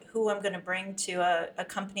about who I'm going to bring to a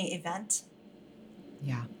company event.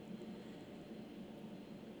 yeah.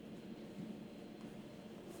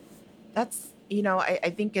 I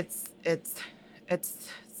think it's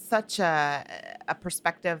such a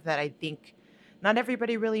perspective that I think not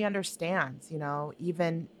everybody really understands,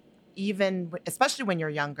 especially when you're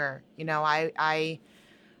younger. I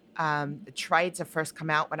tried to first come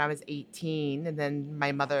out when I was 18, and then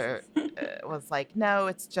my mother was like, "No,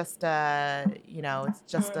 it's just Mm,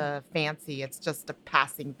 a fancy, it's just a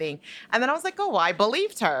passing thing." And then I was like, "Oh, well, I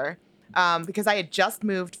believed her." Because I had just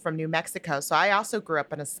moved from New Mexico. So I also grew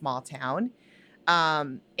up in a small town.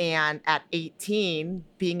 And at 18,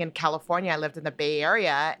 being in California, I lived in the Bay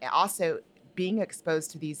Area, also being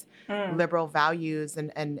exposed to these mm, liberal values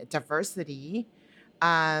and diversity.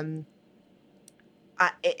 Um,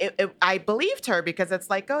 I believed her because it's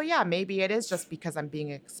like, oh yeah, maybe it is just because I'm being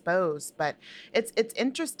exposed. But it's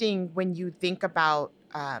interesting when you think about,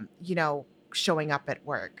 showing up at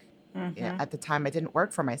work. Mm-hmm. At the time, I didn't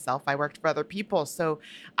work for myself; I worked for other people. So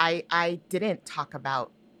I didn't talk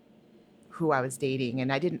about who I was dating,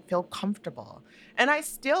 and I didn't feel comfortable. And I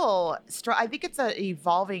still, I think it's an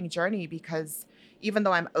evolving journey because even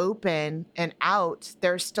though I'm open and out,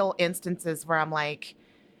 there's still instances where I'm like,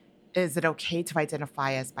 is it okay to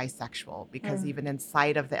identify as bisexual? Because even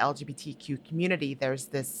inside of the LGBTQ community, there's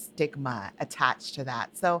this stigma attached to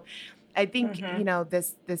that. So I think, Mm-hmm.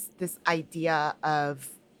 this idea of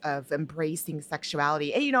embracing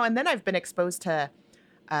sexuality, and then I've been exposed to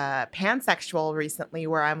pansexual recently,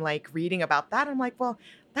 where I'm like reading about that. I'm like, well,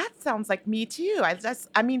 that sounds like me too.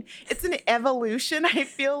 I mean, it's an evolution, I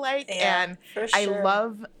feel like. Yeah, And for I sure.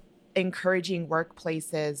 love encouraging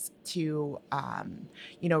workplaces to,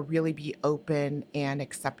 really be open and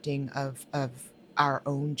accepting of our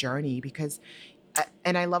own journey because,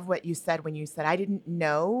 and I love what you said when you said, I didn't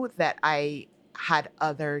know that I had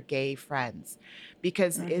other gay friends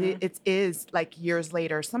because Mm-hmm. it is like years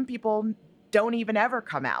later, some people don't even ever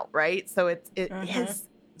come out, right? So it Mm-hmm. is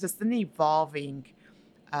just an evolving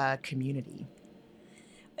community.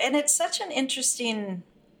 And it's such an interesting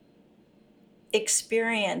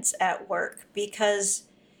experience at work because,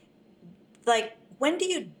 like, when do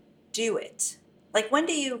you do it? Like, when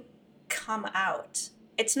do you come out?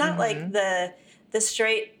 It's not like Hmm. the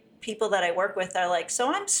straight people that I work with are like,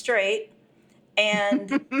 so I'm straight, and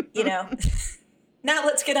you know, now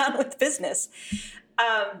let's get on with business.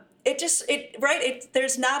 It just it right.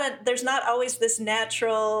 There's not always this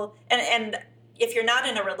natural, and if you're not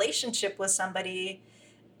in a relationship with somebody,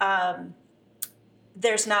 um,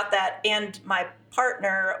 there's not that and my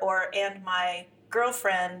partner or and my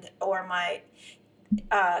girlfriend or my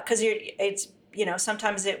because you're it's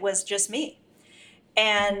sometimes it was just me,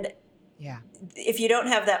 and Yeah. if you don't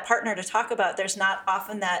have that partner to talk about, there's not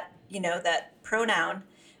often that that pronoun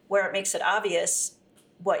where it makes it obvious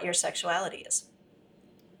what your sexuality is.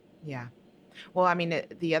 Yeah. Well, I mean,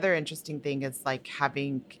 the other interesting thing is like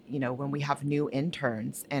having, when we have new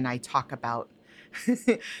interns and I talk about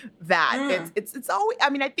that, Mm, it's always,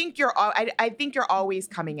 I mean, I think you're always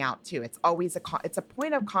coming out too. It's always it's a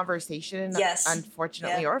point of conversation, yes.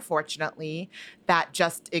 unfortunately Yeah. or fortunately, that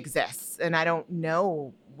just exists. And I don't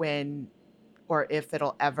know when or if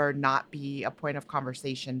it'll ever not be a point of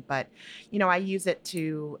conversation. But, I use it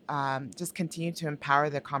to just continue to empower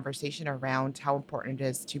the conversation around how important it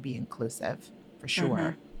is to be inclusive, for Mm-hmm.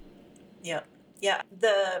 sure. Yeah. Yeah.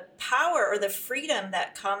 The power or the freedom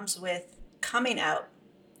that comes with coming out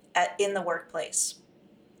in the workplace.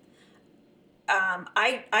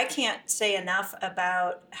 I can't say enough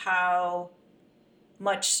about how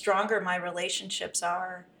much stronger my relationships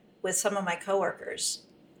are with some of my coworkers,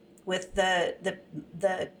 with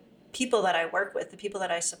the people that I work with, the people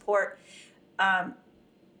that I support, um,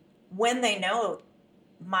 when they know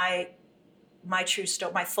my my true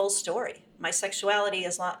story, my full story, my sexuality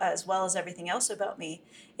as well as everything else about me.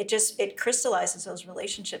 It crystallizes those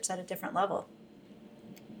relationships at a different level.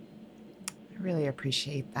 I really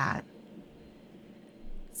appreciate that.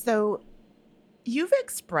 So, you've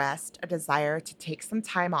expressed a desire to take some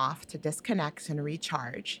time off to disconnect and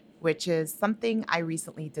recharge, which is something I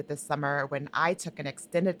recently did this summer when I took an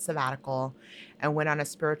extended sabbatical and went on a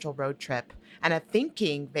spiritual road trip and a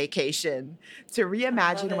thinking vacation to I love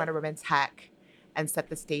reimagine it. Wonder Woman tech and set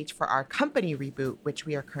the stage for our company reboot, which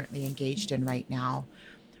we are currently engaged in right now.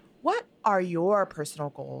 What are your personal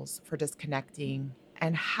goals for disconnecting,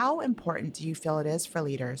 and how important do you feel it is for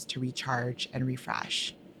leaders to recharge and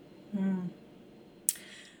refresh? Mm.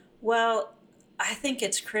 Well, I think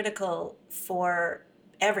it's critical for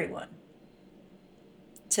everyone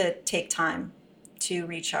to take time to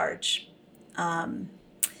recharge, um,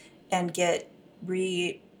 and get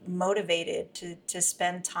re motivated to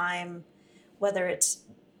spend time, whether it's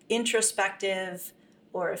introspective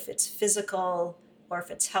or if it's physical or if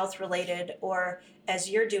it's health related, or as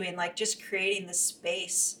you're doing, like just creating the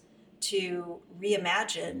space to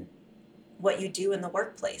reimagine what you do in the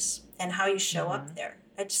workplace and how you show up Hmm. there.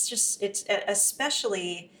 It's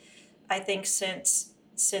especially, I think, since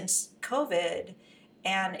COVID,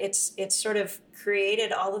 and it's sort of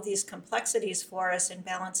created all of these complexities for us in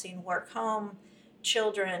balancing work, home,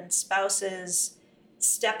 children, spouses,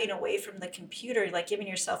 stepping away from the computer, like giving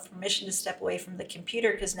yourself permission to step away from the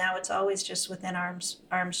computer because now it's always just within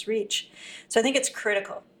arm's reach. So I think it's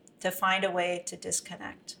critical to find a way to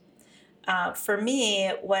disconnect. For me,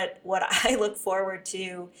 what I look forward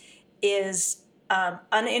to is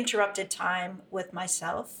uninterrupted time with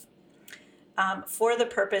myself, for the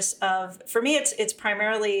purpose of, for me, it's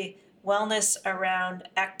primarily wellness around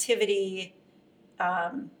activity.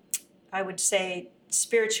 I would say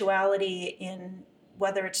spirituality, in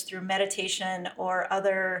whether it's through meditation or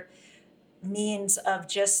other means of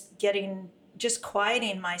just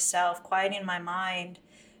quieting myself, quieting my mind,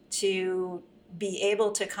 to be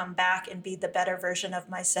able to come back and be the better version of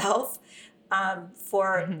myself,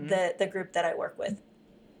 for Hmm. the group that I work with.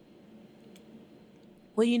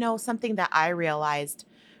 Well, something that I realized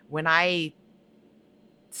when I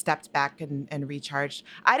stepped back and recharged,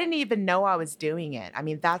 I didn't even know I was doing it. I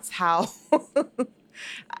mean, that's how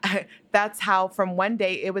that's how from one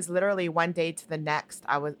day, it was literally one day to the next.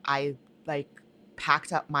 I like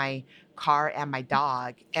packed up my car and my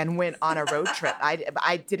dog and went on a road trip.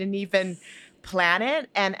 I didn't even plan it.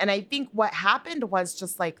 And I think what happened was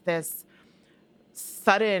just like this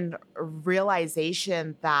sudden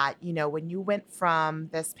realization that, when you went from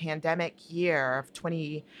this pandemic year of Mhm.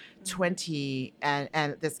 2020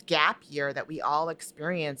 and this gap year that we all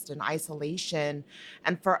experienced in isolation,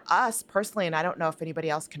 and for us personally, and I don't know if anybody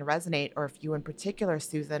else can resonate or if you in particular,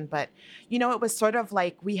 Susan, but it was sort of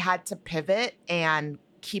like we had to pivot and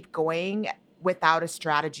keep going without a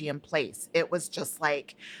strategy in place. It was just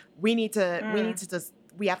like we need to just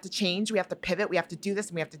we have to change, we have to pivot, we have to do this,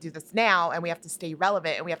 and we have to do this now, and we have to stay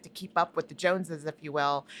relevant, and we have to keep up with the Joneses, if you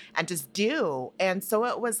will, and just do. And so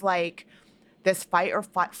it was like this fight or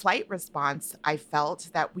flight response. I felt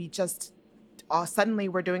that we just all suddenly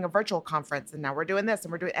we're doing a virtual conference, and now we're doing this,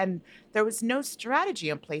 and and there was no strategy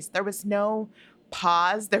in place. There was no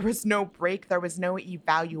pause, there was no break, there was no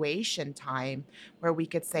evaluation time where we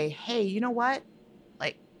could say, hey, you know what?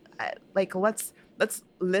 Like, let's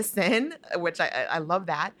listen, which I love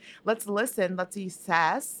that. Let's listen, let's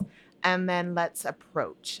assess, and then let's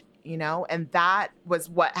approach. And that was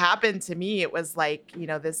what happened to me. It was like,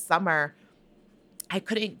 this summer I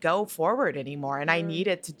couldn't go forward anymore, and I Mm,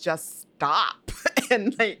 needed to just stop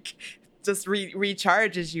and like just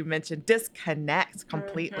recharge, as you mentioned, disconnect mhm,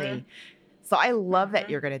 completely. So I love that mhm.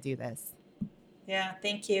 you're going to do this. Yeah,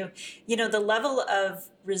 thank you. The level of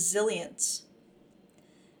resilience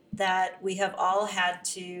that we have all had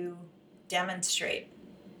to demonstrate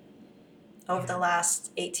over the Yeah.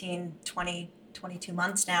 last 18, 20, 22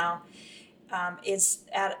 months now, is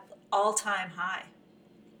at all-time high.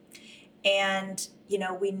 And,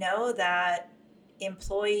 we know that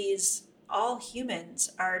employees, all humans,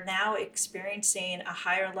 are now experiencing a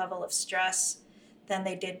higher level of stress than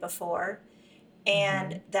they did before.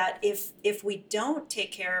 And Hmm. that if we don't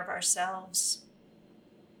take care of ourselves,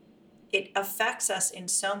 it affects us in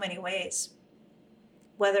so many ways,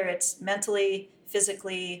 whether it's mentally,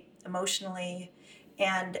 physically, emotionally.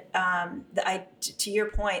 And to your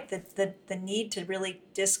point, the need to really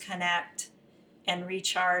disconnect and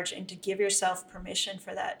recharge and to give yourself permission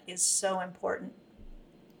for that is so important.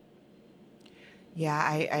 Yeah,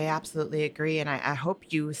 I absolutely agree. And I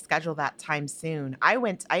hope you schedule that time soon. I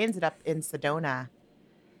ended up in Sedona,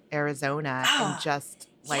 Arizona, and Ah, just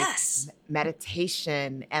like yes.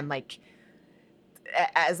 meditation and like,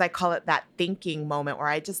 as I call it, that thinking moment where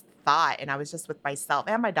I just thought, and I was just with myself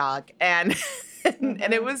and my dog. And,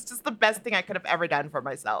 and it Hmm. was just the best thing I could have ever done for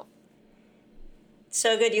myself.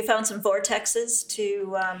 So good. You found some vortexes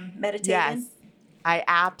to meditate Yes, in? I Good,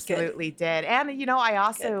 absolutely did. And, I good.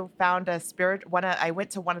 also found I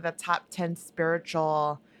went to one of the top 10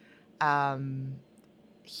 spiritual, um,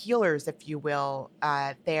 healers, if you will,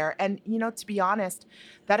 there. And, to be honest,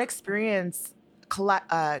 that experience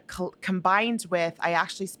combined with, I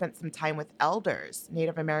actually spent some time with elders,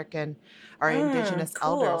 Native American or Indigenous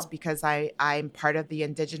elders, Cool. because I'm part of the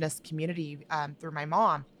Indigenous community through my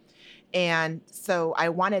mom. And so I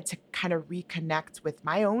wanted to kind of reconnect with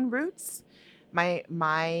my own roots, my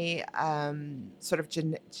sort of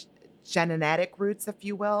genetic roots, if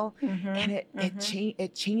you will. And Hmm. Hmm.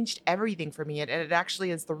 it changed everything for me. It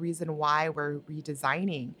actually is the reason why we're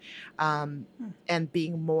redesigning, um, and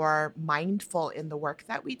being more mindful in the work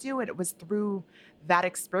that we do. And it was through that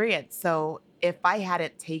experience. So if I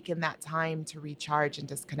hadn't taken that time to recharge and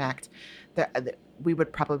disconnect, we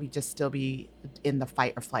would probably just still be in the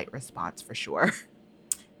fight or flight response for sure.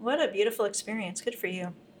 What a beautiful experience. Good for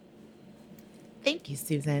you. Thank you,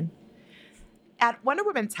 Susan. At Wonder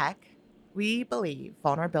Woman Tech, we believe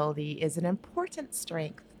vulnerability is an important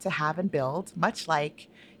strength to have and build, much like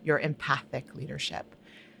your empathic leadership.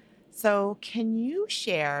 So, can you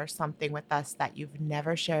share something with us that you've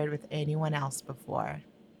never shared with anyone else before?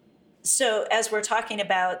 So, as we're talking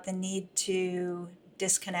about the need to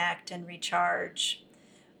disconnect and recharge,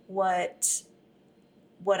 what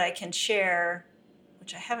what I can share.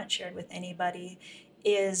 which I haven't shared with anybody,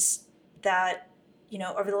 is that,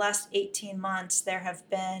 over the last 18 months, there have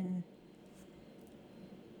been,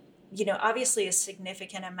 obviously a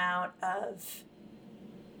significant amount of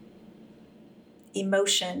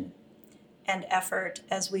emotion and effort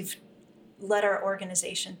as we've led our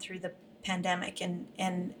organization through the pandemic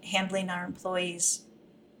and handling our employees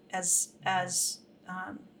as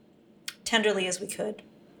tenderly as we could.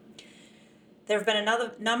 There have been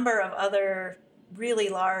another number of other really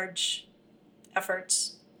large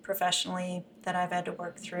efforts professionally that I've had to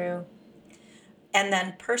work through. And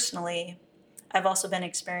then personally, I've also been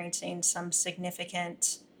experiencing some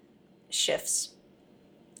significant shifts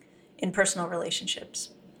in personal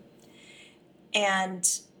relationships. And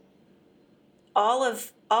all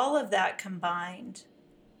of that combined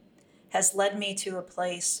has led me to a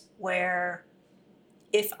place where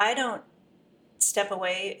if I don't step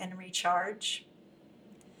away and recharge,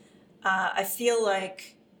 I feel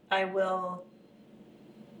like I will,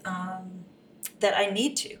 that I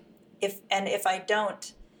need to. If I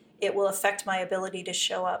don't, it will affect my ability to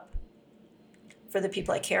show up for the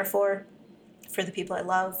people I care for the people I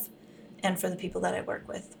love, and for the people that I work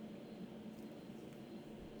with.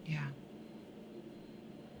 Yeah.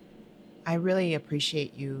 I really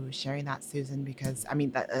appreciate you sharing that, Susan, because I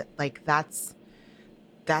mean that's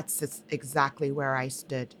just exactly where I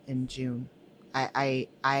stood in June.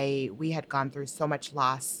 We had gone through so much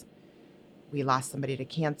loss. We lost somebody to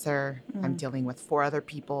cancer. I'm Mm. dealing with 4 other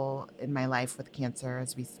people in my life with cancer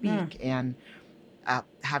as we Mm. speak, and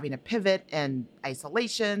having a pivot and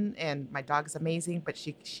isolation. And my dog's amazing, but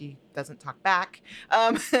she doesn't talk back.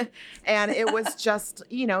 And it was just,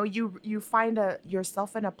 you find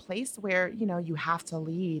yourself in a place where you have to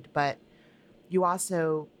lead, but you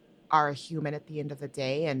also are a human at the end of the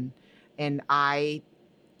day. And I,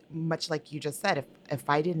 much like you just said, if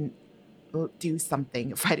I didn't do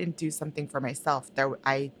something, if I didn't do something for myself,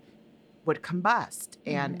 I would combust,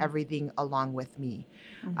 and Mm-hmm. everything along with me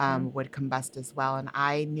Mm-hmm. would combust as well. And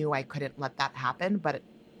I knew I couldn't let that happen, but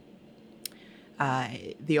uh,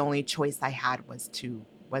 the only choice I had was to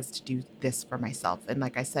do this for myself. And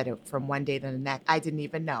like I said, from one day to the next, I didn't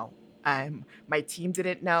even know. My team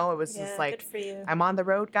didn't know. It was just Yeah, good like, for you. I'm on the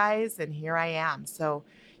road, guys, and here I am. So,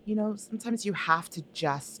 sometimes you have to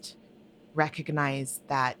just recognize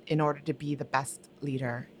that in order to be the best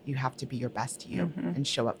leader, you have to be your best you Mm-hmm. and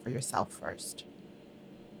show up for yourself first.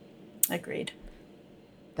 Agreed.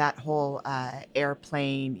 That whole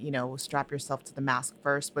airplane, strap yourself to the mask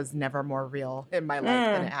first was never more real in my life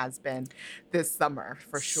than it Mm. has been this summer,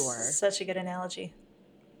 for sure. Such a good analogy.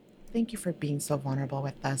 Thank you for being so vulnerable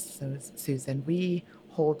with us, Susan. We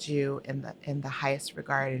hold you in the highest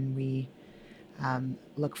regard, and we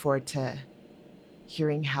look forward to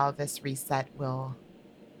hearing how this reset will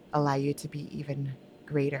allow you to be even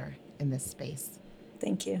greater in this space.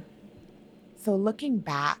 Thank you. So, looking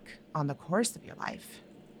back on the course of your life,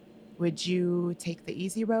 would you take the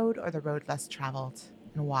easy road or the road less traveled,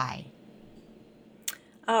 and why?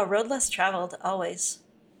 Oh, road less traveled, always.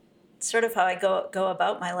 It's sort of how I go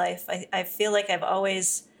about my life. I feel like I've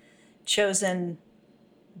always chosen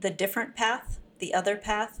the different path, the other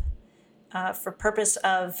path, for purpose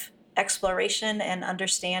of exploration and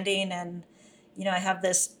understanding. And I have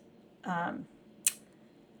this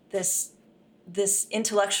this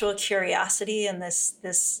intellectual curiosity and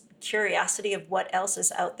this curiosity of what else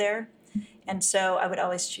is out there. And so I would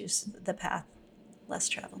always choose the path less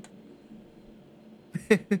traveled.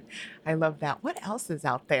 I love that. What else is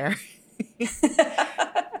out there?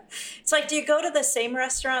 It's like, do you go to the same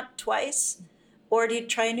restaurant twice, or do you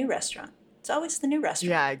try a new restaurant? It's always the new restaurant.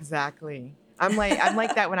 Yeah, exactly. I'm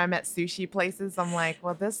like that when I'm at sushi places. I'm like,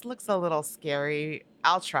 well, this looks a little scary.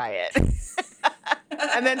 I'll try it.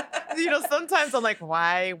 And then, sometimes I'm like,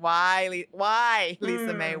 why,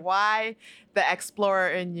 Lisa May? Mm, Why the explorer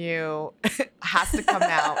in you has to come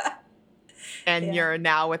out, and yeah. you're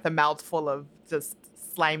now with a mouthful of just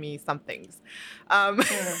slimy somethings. Um,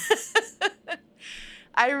 Mm.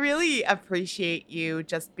 I really appreciate you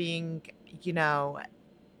just being, you know,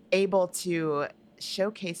 able to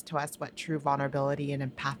showcase to us what true vulnerability and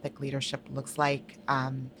empathic leadership looks like.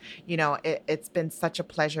 It's been such a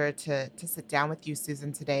pleasure to sit down with you,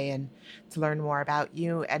 Susan, today, and to learn more about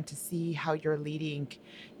you and to see how you're leading,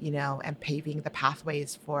 and paving the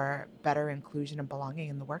pathways for better inclusion and belonging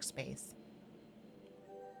in the workspace.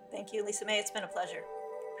 Thank you, Lisa May. It's been a pleasure.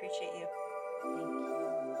 Appreciate you.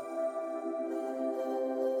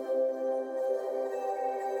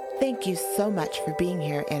 Thank you so much for being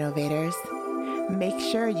here, innovators. Make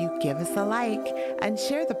sure you give us a like and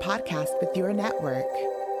share the podcast with your network.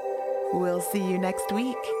 We'll see you next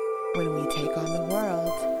week. when we take on the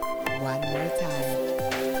world one more time.